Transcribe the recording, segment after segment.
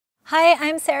Hi,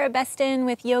 I'm Sarah Beston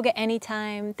with Yoga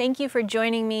Anytime. Thank you for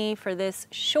joining me for this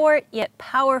short yet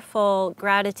powerful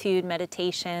gratitude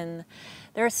meditation.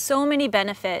 There are so many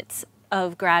benefits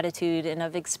of gratitude and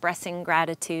of expressing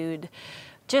gratitude.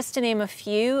 Just to name a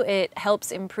few, it helps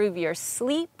improve your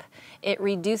sleep, it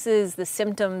reduces the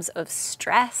symptoms of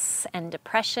stress and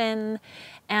depression,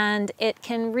 and it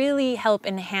can really help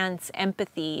enhance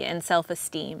empathy and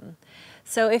self-esteem.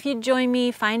 So if you join me,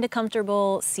 find a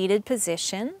comfortable seated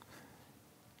position.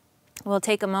 We'll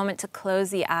take a moment to close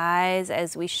the eyes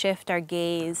as we shift our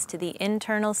gaze to the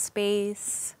internal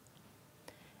space,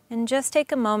 and just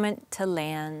take a moment to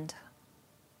land.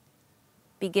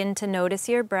 Begin to notice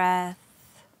your breath,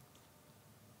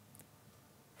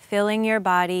 filling your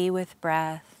body with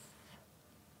breath,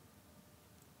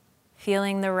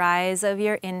 feeling the rise of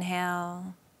your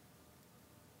inhale,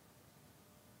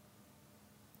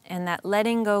 and that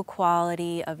letting go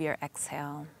quality of your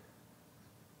exhale.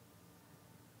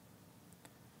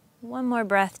 One more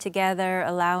breath together,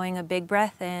 allowing a big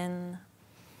breath in.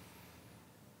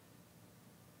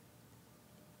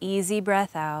 Easy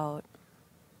breath out.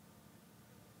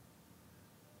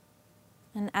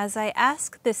 And as I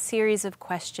ask this series of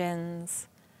questions,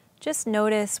 just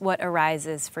notice what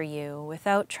arises for you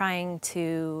without trying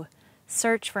to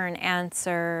search for an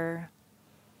answer.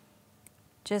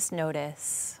 Just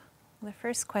notice. The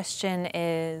first question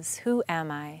is, who am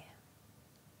I?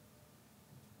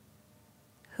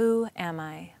 Who am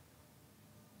I?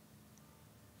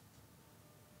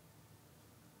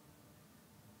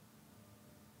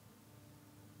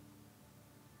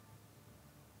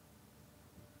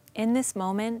 In this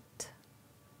moment,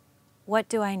 what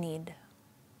do I need?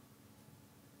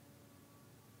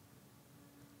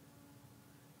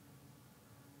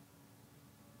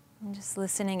 I'm just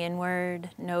listening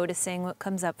inward, noticing what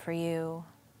comes up for you,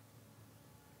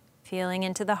 feeling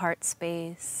into the heart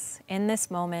space. In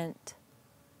this moment,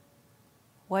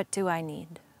 what do I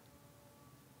need?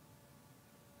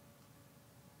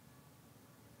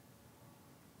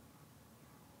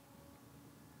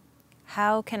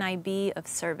 How can I be of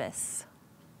service?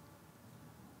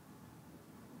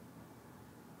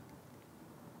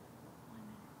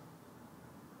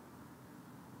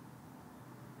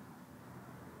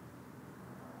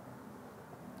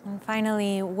 And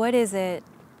finally, what is it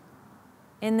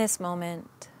in this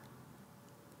moment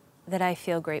that I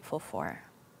feel grateful for?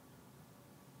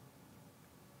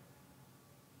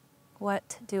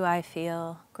 What do I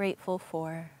feel grateful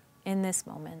for in this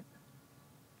moment?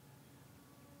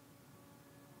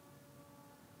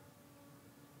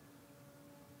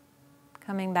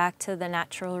 Coming back to the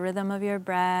natural rhythm of your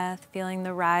breath, feeling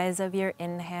the rise of your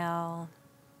inhale,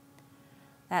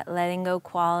 that letting go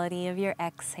quality of your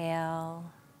exhale.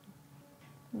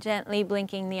 Gently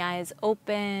blinking the eyes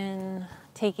open,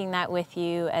 taking that with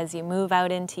you as you move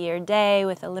out into your day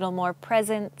with a little more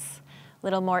presence, a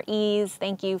little more ease.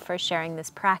 Thank you for sharing this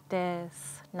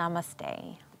practice.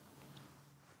 Namaste.